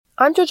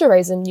I'm Georgia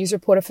Raisin, news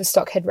reporter for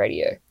Stockhead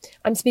Radio.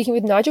 I'm speaking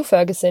with Nigel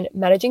Ferguson,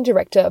 Managing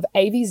Director of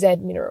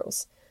AVZ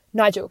Minerals.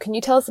 Nigel, can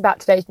you tell us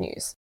about today's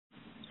news?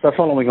 So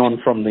following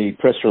on from the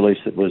press release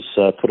that was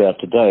put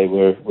out today,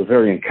 we're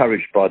very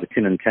encouraged by the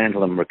tin and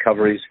tantalum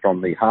recoveries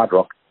from the hard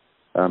rock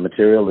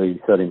material, the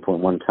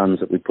 13.1 tonnes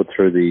that we put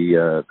through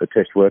the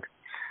test work.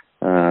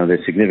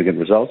 They're significant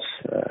results,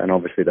 and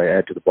obviously they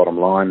add to the bottom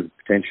line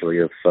potentially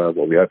of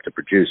what we hope to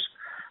produce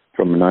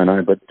from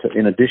Monono. But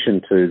in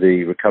addition to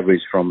the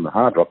recoveries from the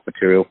hard rock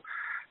material,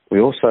 we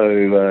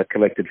also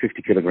collected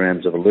 50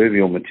 kilograms of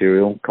alluvial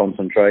material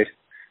concentrate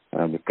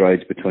with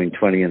grades between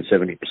 20 and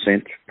 70%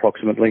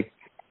 approximately,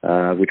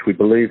 which we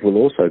believe will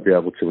also be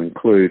able to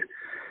include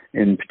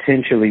in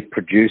potentially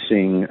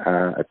producing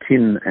a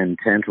tin and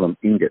tantalum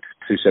ingot,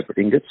 two separate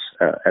ingots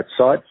at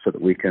site, so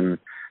that we can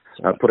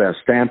put our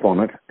stamp on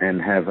it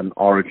and have an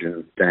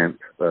origin stamp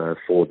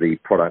for the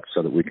product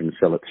so that we can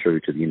sell it through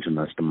to the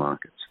international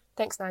markets.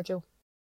 Thanks, Nigel.